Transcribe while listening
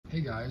Hey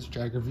guys,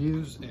 Jag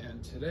Reviews,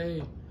 and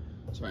today,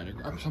 sorry to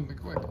grab something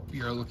quick,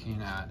 we are looking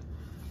at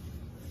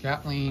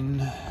Gattling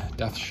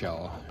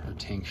Tankshell, or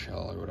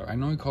Tankshell, or whatever. I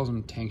know he calls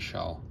him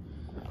Tankshell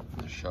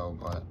in the show,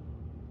 but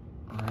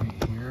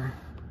right here,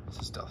 this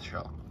is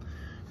Tankshell.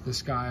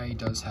 This guy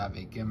does have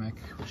a gimmick,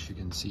 which you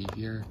can see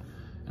here,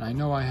 and I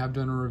know I have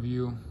done a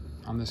review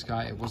on this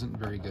guy. It wasn't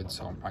very good,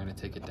 so I'm probably gonna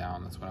take it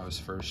down. That's when I was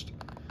first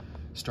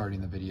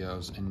starting the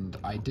videos, and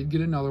I did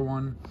get another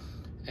one.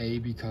 A,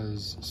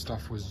 because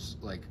stuff was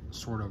like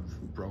sort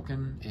of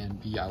broken, and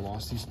B, I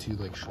lost these two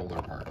like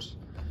shoulder parts.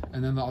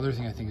 And then the other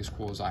thing I think is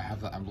cool is I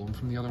have the emblem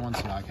from the other one,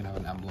 so now I can have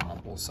an emblem on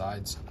both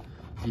sides.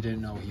 If you didn't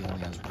know, he only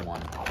has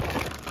one.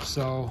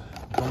 So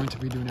I'm going to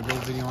be doing a build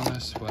video on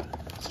this, but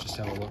let's just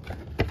have a look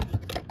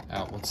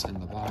at what's in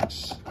the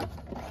box.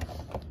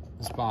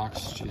 This box,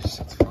 jeez,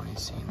 it's funny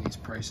seeing these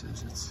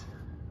prices.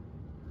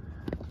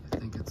 I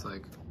think it's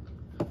like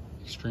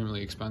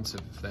extremely expensive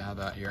if they have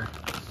that here.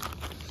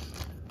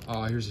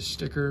 Here's his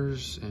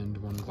stickers and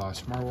one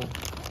glass marble.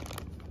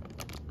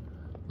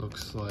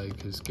 Looks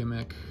like his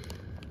gimmick,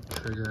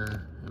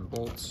 trigger and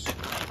bolts,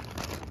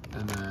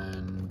 and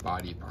then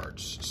body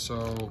parts.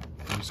 So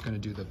I'm just gonna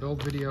do the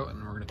build video,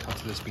 and we're gonna cut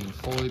to this being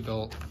fully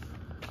built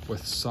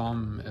with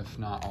some, if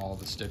not all,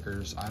 the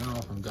stickers. I don't know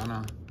if I'm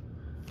gonna,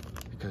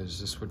 because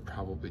this would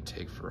probably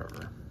take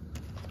forever.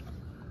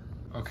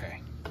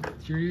 Okay,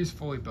 here he is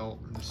fully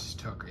built. This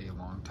took a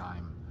long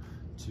time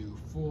to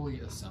fully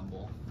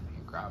assemble.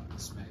 Grab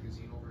this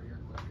magazine over here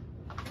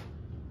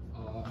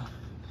quick.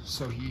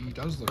 So he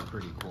does look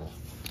pretty cool.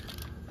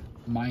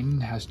 Mine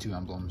has two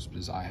emblems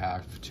because I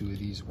have two of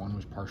these. One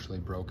was partially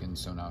broken,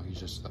 so now he's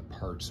just the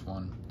parts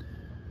one.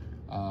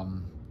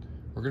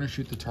 We're gonna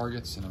shoot the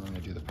targets, and I'm gonna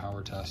do the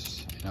power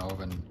test. You know, I've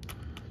been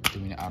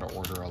doing it out of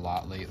order a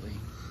lot lately.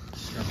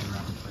 Grabbing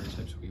rapid fire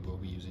types, we will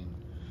be using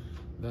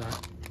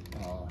that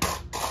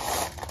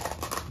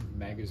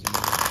magazine.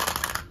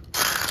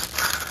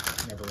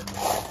 Never remember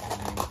the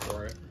name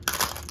for it.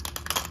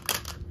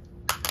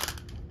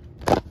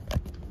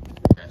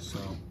 So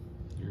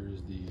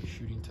here's the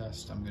shooting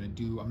test. I'm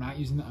not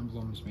using the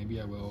emblems. Maybe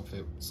I will if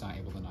it's not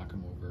able to knock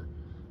him over.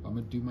 But I'm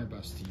gonna do my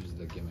best to use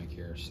the gimmick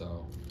here.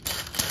 So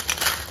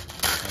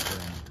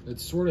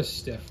it's sort of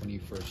stiff when you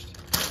first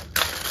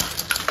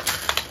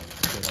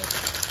get it.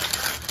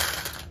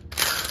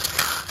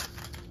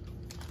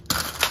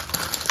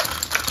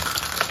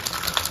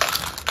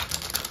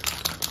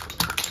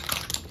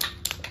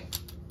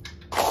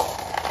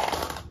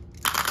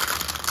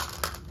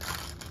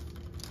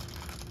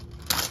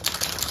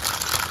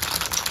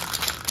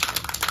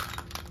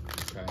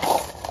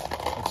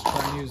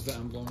 Use the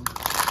emblem.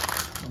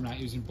 I'm not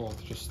using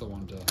both, just the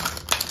one to.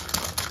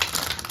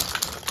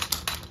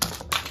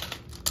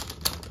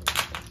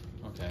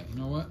 Okay, you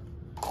know what?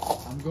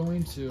 I'm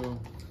going to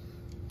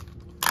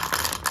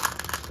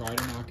try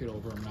to knock it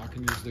over. I'm not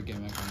going to use the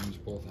gimmick. I'm going to use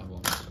both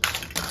emblems.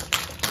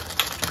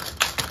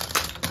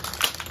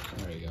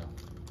 There you go.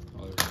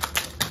 Oh,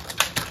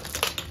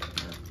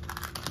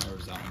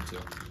 there's that one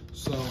too.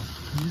 So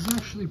he's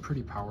actually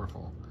pretty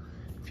powerful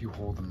if you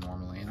hold him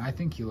normally, and I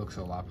think he looks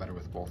a lot better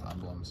with both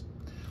emblems.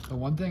 The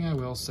one thing I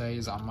will say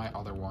is on my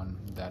other one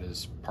that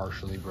is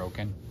partially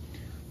broken,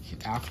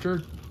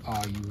 after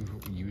you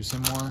use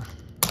him more,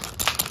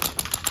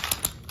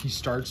 he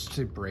starts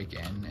to break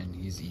in and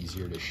he's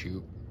easier to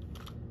shoot.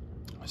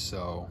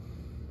 So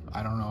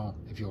I don't know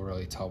if you'll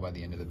really tell by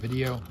the end of the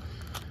video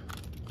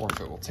or if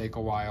it will take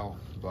a while,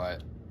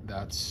 but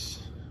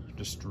that's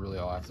just really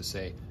all I have to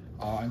say.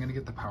 I'm gonna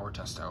get the power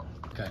test out.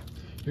 Okay,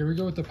 here we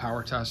go with the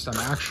power test. I'm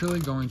actually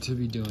going to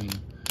be doing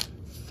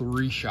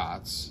 3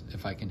 shots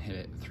if I can hit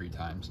it 3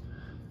 times,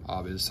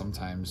 because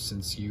sometimes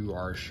since you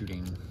are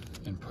shooting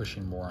and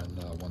pushing more on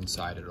the one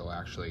side, it'll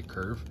actually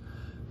curve.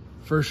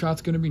 First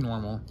shot's going to be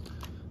normal.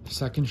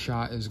 Second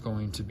shot is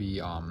going to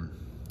be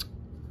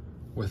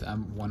with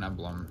one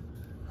emblem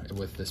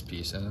with this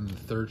piece, and then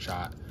the third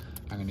shot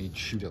I'm going to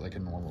shoot it like a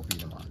normal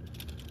beat 'em on.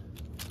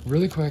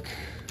 Really quick,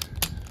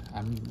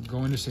 I'm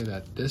going to say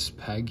that this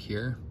peg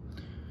here,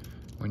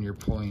 when you're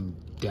pulling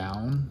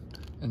down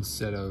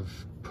instead of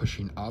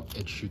pushing up,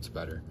 it shoots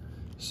better.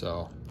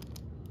 So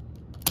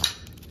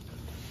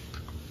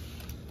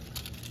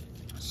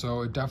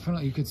it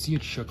definitely, you could see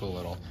it shook a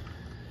little.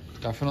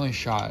 Definitely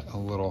shot a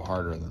little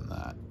harder than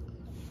that.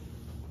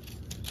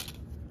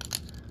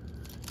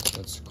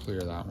 Let's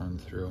clear that one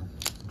through.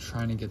 I'm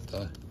trying to get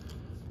the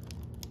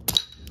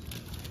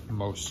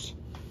most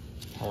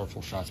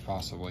powerful shots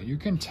possible. You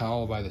can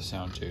tell by the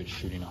sound too, it's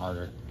shooting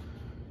harder.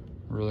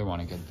 Really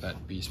want to get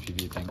that beast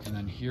PV thing. And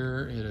then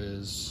here it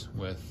is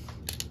with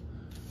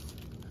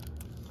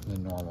the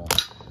normal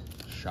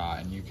shot,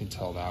 and you can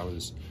tell that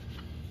was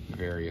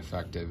very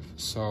effective.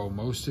 So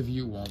most of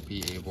you won't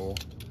be able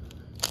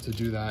to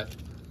do that,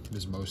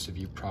 because most of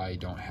you probably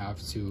don't have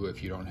to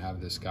if you don't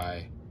have this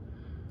guy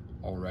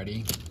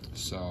already.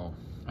 So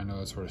I know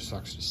that sort of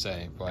sucks to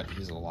say, but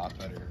he's a lot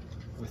better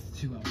with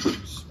 2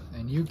 emblems.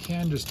 And you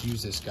can just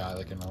use this guy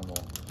like a normal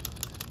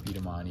beat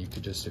 'em on. You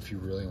could just, if you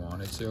really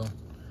wanted to,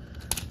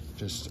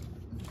 just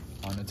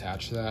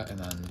unattach that, and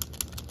then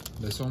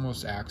this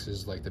almost acts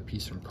as like the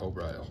piece from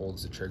Cobra. It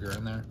holds the trigger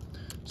in there,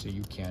 so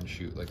you can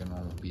shoot like a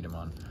normal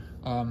daman.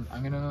 I'm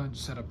gonna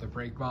set up the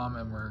brake bomb,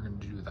 and we're gonna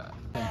do that.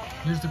 Okay,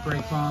 here's the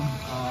brake bomb.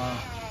 I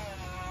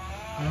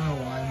don't know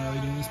why I'm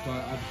really doing this, but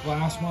I have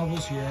glass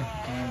marbles here,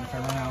 and if I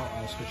run out,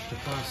 I'll switch to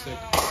plastic.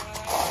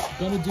 I'm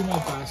gonna do my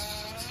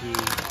best to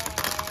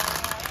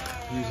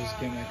use this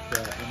gimmick,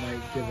 but I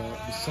might give up.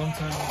 But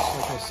sometimes,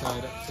 like I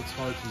said, it's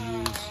hard to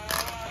use.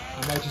 I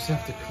might just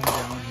have to come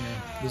down here.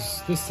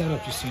 This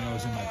setup, just so you know,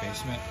 is in my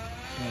basement,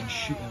 and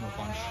shoot them a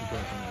bunch to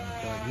break them in.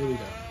 But here we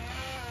go.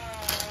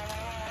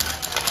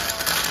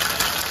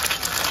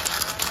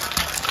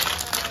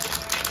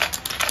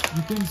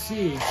 You can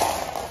see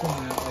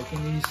from that, like,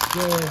 and he's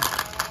still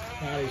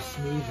not as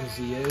smooth as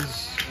he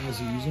is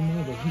as you use him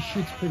more, but he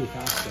shoots pretty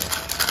fast though.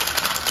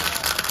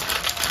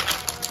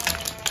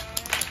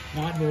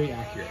 Not very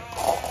accurate.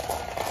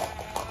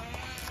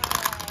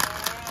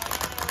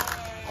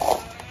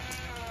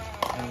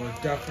 And we're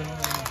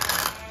definitely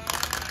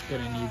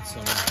gonna need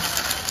some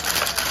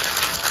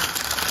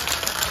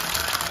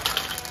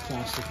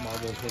plastic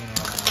marbles running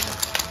around this.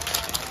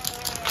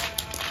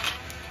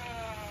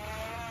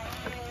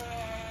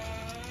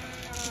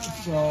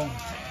 So,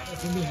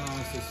 if I'm being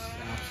honest, this is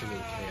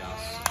absolute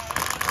chaos.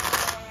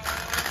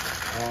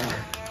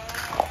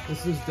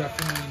 This is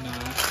definitely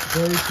not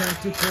very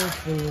practical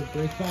for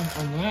brake bomb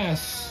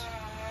unless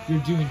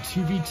you're doing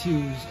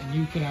 2v2s and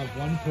you can have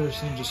one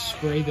person just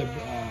spray the,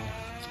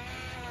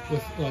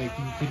 with like,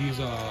 you could use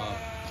a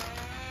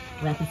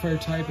rapid fire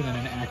type and then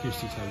an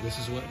accuracy type. This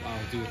is what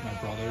I'll do with my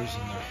brothers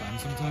and their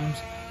friends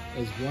sometimes,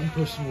 is one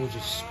person will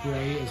just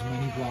spray as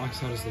many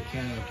blocks out as they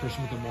can, and the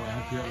person with the more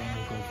accurate one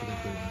will go for the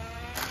green.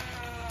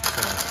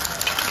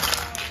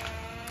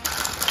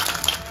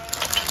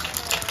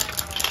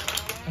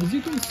 As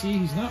you can see,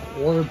 he's not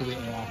horribly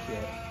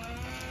inaccurate.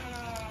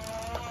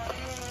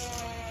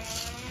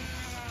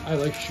 I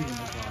like shooting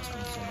the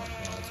crossbow so much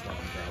more, that's why I'm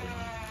grabbing him.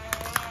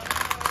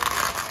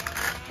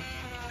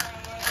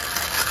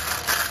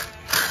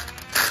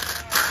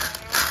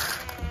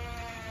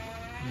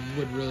 It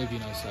would really be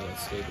nice to have a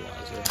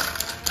stabilizer.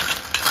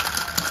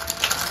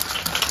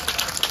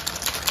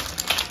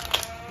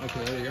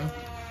 Okay, there you go.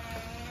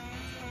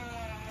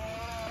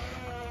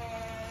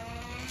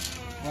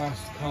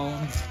 Last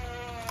column.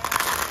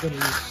 Gonna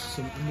use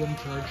some emblem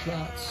charge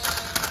shots.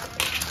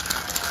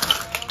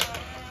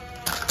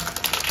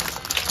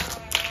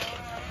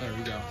 There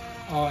we go.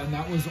 And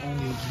that was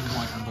only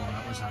one emblem,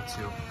 that was not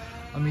two.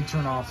 Let me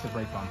turn off the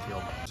brake bomb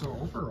field. So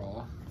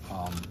overall,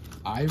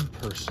 I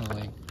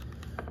personally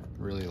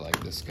really like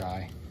this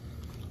guy.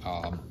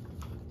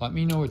 Let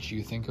me know what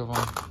you think of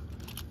him.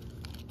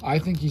 I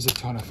think he's a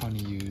ton of fun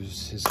to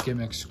use. His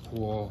gimmick's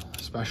cool,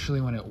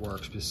 especially when it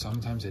works, because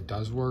sometimes it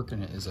does work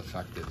and it is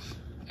effective.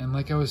 And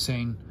like I was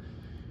saying,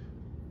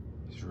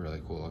 he's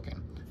really cool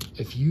looking.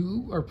 If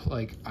you are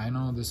like, I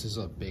know this is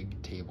a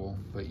big table,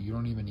 but you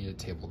don't even need a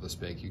table this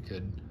big. You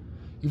could,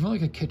 even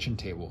like a kitchen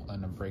table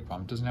and a brake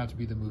bomb. It doesn't have to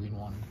be the moving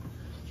one.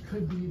 It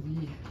could be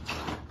the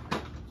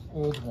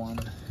old one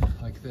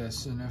like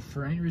this. And if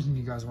for any reason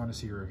you guys want to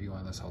see a review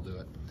on this, I'll do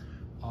it.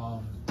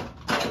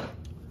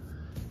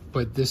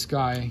 But this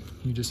guy,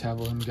 you just have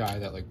one guy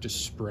that like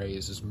just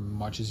sprays as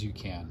much as you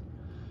can,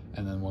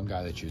 and then one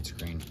guy that shoots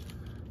green.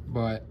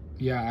 But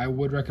yeah, I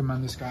would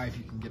recommend this guy if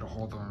you can get a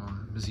hold of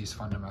him, because he's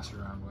fun to mess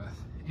around with,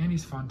 and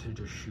he's fun to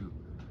just shoot.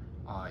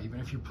 Even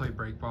if you play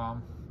brake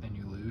bomb and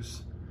you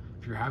lose,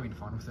 if you're having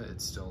fun with it,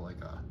 it's still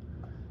like a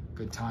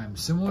good time.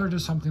 Similar to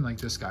something like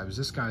this guy, because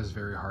this guy is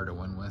very hard to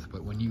win with,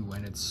 but when you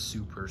win, it's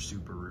super,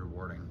 super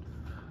rewarding.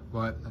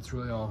 But that's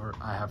really all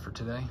I have for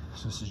today.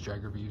 So this is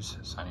Jag Reviews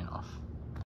signing off.